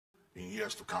in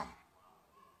years to come.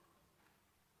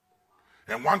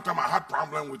 And one time I had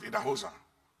problem with Idahosa.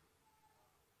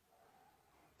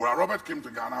 Well, Robert came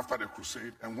to Ghana after the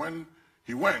crusade, and when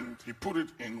he went, he put it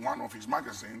in one of his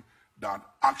magazines that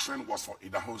action was for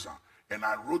Idahosa. And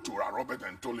I wrote to Robert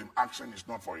and told him action is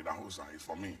not for Idahosa, it's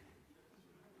for me.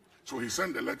 So he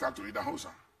sent a letter to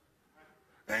Idahosa.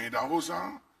 And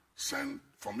Idahosa sent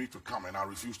for me to come, and I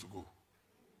refused to go.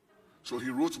 So he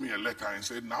wrote me a letter and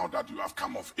said, now that you have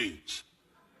come of age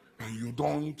and you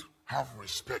don't have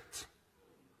respect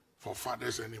for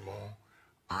fathers anymore,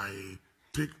 I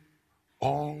take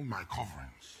all my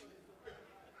coverings,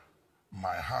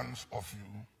 my hands off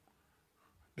you,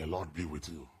 the Lord be with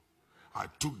you. I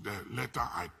took the letter,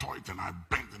 I tore it, and I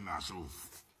bent it, and I said,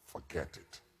 forget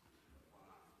it.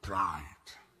 Pride.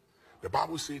 The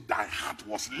Bible says thy heart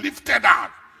was lifted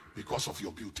up because of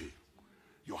your beauty.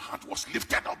 Your heart was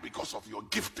lifted up because of your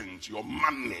giftings, your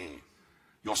money,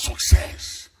 your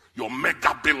success, your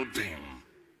mega building,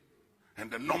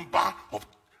 and the number of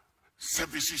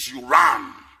services you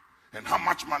run, and how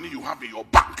much money you have in your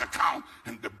bank account,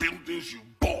 and the buildings you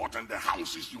bought, and the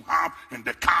houses you have, and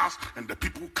the cars, and the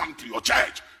people who come to your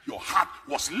church. Your heart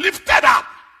was lifted up.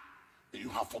 You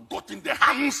have forgotten the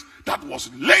hands that was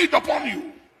laid upon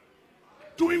you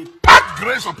to impart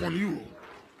grace upon you.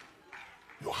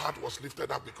 Your heart was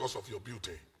lifted up because of your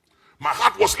beauty. My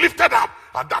heart was lifted up.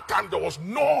 At that time, there was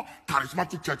no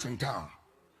charismatic church in town.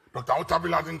 Dr.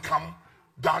 Otabila didn't come.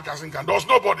 Dark hasn't come. There was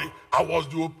nobody. I was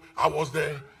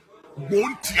the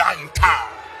one tier in town.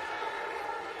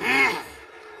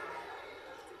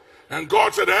 And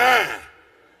God said,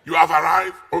 you have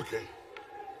arrived? Okay.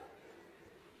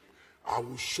 I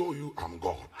will show you I'm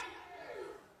God.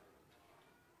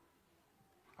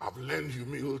 I've learned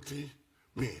humility.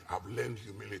 I've learned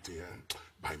humility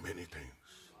by many things.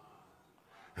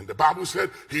 And the Bible said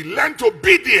he learned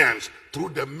obedience through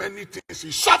the many things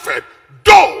he suffered,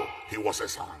 though he was a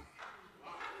son.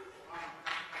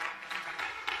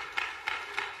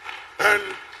 And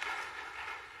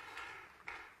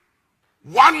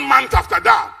 1 month after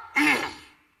that,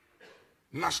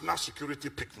 national security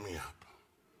picked me up.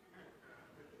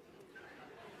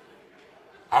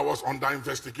 I was under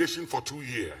investigation for 2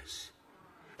 years.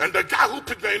 And the guy who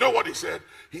picked me, you know what he said?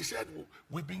 He said,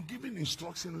 we've been given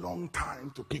instruction long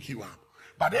time to pick you up.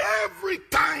 But every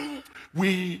time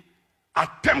we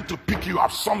attempt to pick you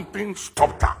up, something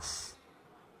stopped us.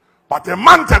 But a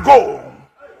month ago,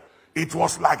 it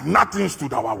was like nothing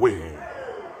stood our way.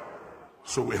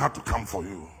 So we had to come for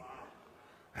you.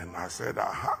 And I said,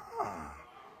 aha.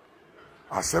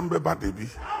 Assemble baby.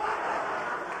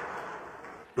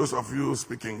 Those of you who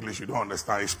speak English, you don't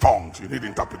understand. It's tongues. You need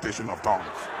interpretation of tongues.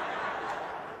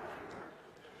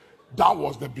 That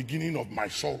was the beginning of my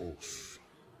sorrows.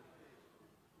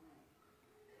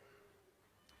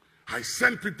 I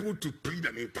sent people to plead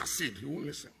and intercede. He won't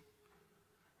listen.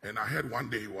 And I heard one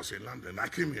day he was in London. I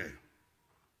came here.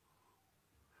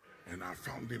 And I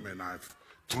found him and I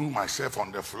threw myself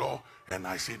on the floor and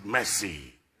I said,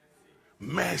 mercy.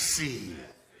 Mercy.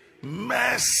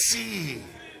 Mercy.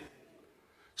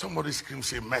 Somebody scream,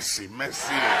 say, mercy,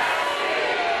 mercy.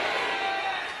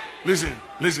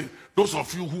 Listen. Those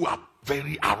of you who are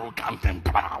very arrogant and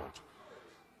proud,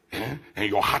 and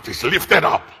your heart is lifted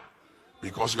up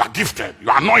because you are gifted, you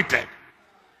are anointed.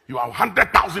 You have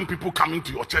 100,000 people coming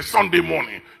to your church Sunday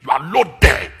morning. You are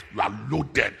loaded. You are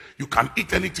loaded. You can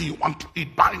eat anything you want to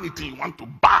eat, buy anything you want to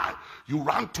buy. You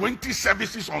run 20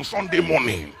 services on Sunday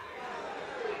morning.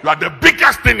 You are the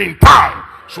biggest thing in town.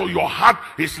 So your heart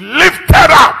is lifted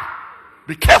up.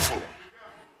 Be careful.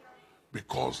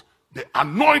 Because the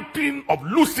anointing of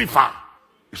Lucifer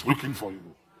is looking for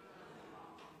you.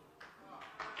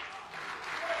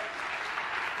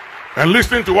 And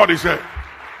listen to what he said.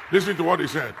 Listen to what he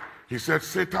said. He said,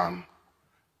 Satan,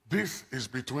 this is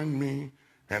between me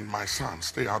and my son.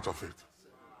 Stay out of it.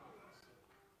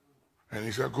 And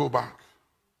he said, go back.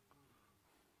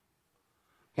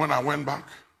 When I went back,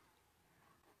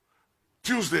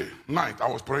 Tuesday night, I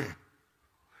was praying.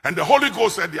 And the Holy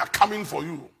Ghost said, they are coming for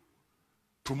you.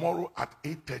 Tomorrow at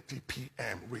 8:30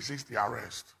 p.m., resist the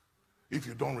arrest. If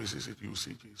you don't resist it, you'll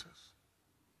see Jesus.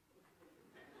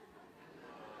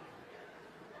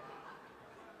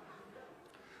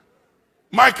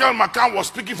 Michael McCann was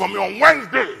speaking for me on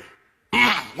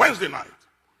Wednesday night.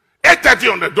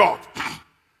 8:30 on the dot.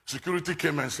 Security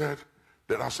came and said,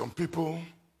 there are some people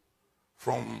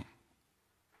from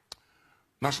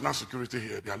national security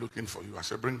here. They are looking for you. I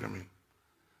said, bring them in.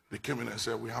 They came in and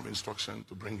said, we have instruction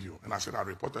to bring you. And I said, I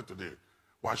reported today.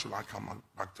 Why should I come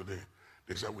back today?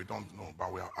 They said, we don't know,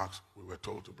 but we are asked. We were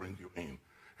told to bring you in.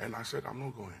 And I said, I'm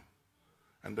not going.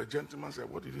 And the gentleman said,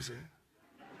 what did he say?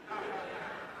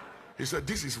 He said,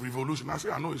 this is revolution. I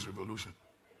said, I know it's revolution.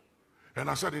 And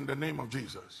I said, in the name of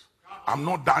Jesus, I'm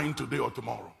not dying today or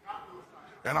tomorrow.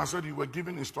 And I said, you were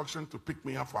given instruction to pick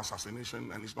me up for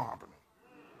assassination, and it's not happening.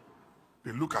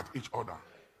 They look at each other,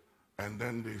 and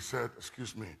then they said,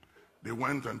 excuse me. They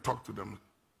went and talked to them,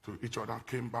 to each other,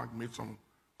 came back, made some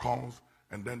calls,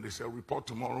 and then they said, report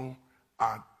tomorrow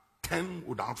at 10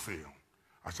 without fail.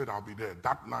 I said, I'll be there.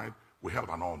 That night, we held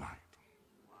an all night.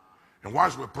 And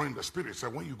whilst we were praying, the Spirit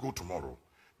said, when you go tomorrow,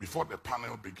 before the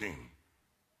panel begin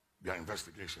their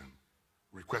investigation,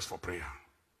 request for prayer.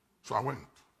 So I went.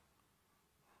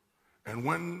 And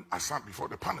when I sat before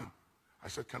the panel, I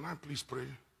said, can I please pray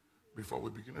before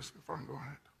we begin? I said, fine, go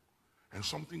ahead. And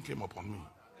something came upon me.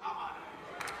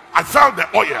 I felt the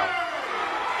oil.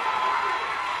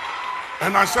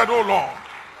 And I said, oh Lord,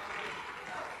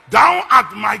 thou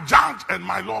art my judge and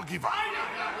my lawgiver.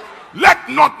 Let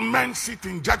not men sit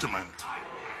in judgment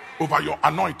over your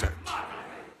anointed.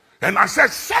 And I said,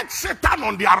 set Satan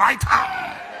on their right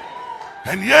hand.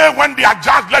 And yea, when they are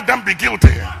judged, let them be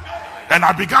guilty. And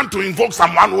I began to invoke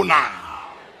Psalm 109.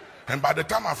 And by the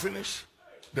time I finished,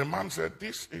 the man said,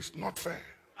 this is not fair.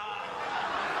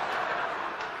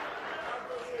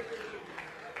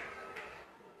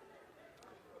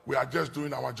 We are just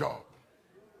doing our job.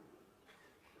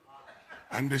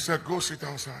 And they said, go sit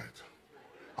outside.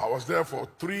 I was there for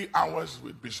 3 hours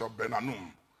with Bishop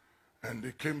Benanum. And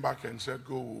they came back and said,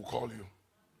 go, we'll call you.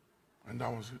 And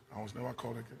that was it. I was never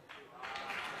called again.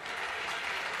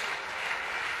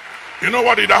 You know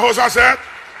what Idahosa said?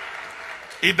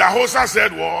 Idahosa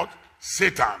said what?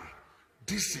 Satan,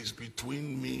 this is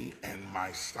between me and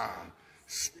my son.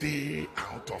 Stay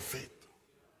out of it.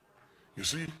 You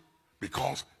see?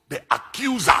 Because the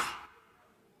accuser,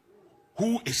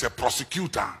 who is a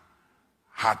prosecutor,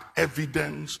 had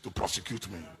evidence to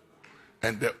prosecute me.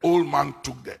 And the old man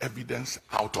took the evidence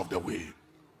out of the way.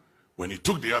 When he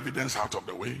took the evidence out of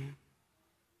the way,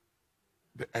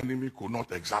 the enemy could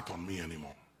not exact on me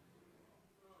anymore.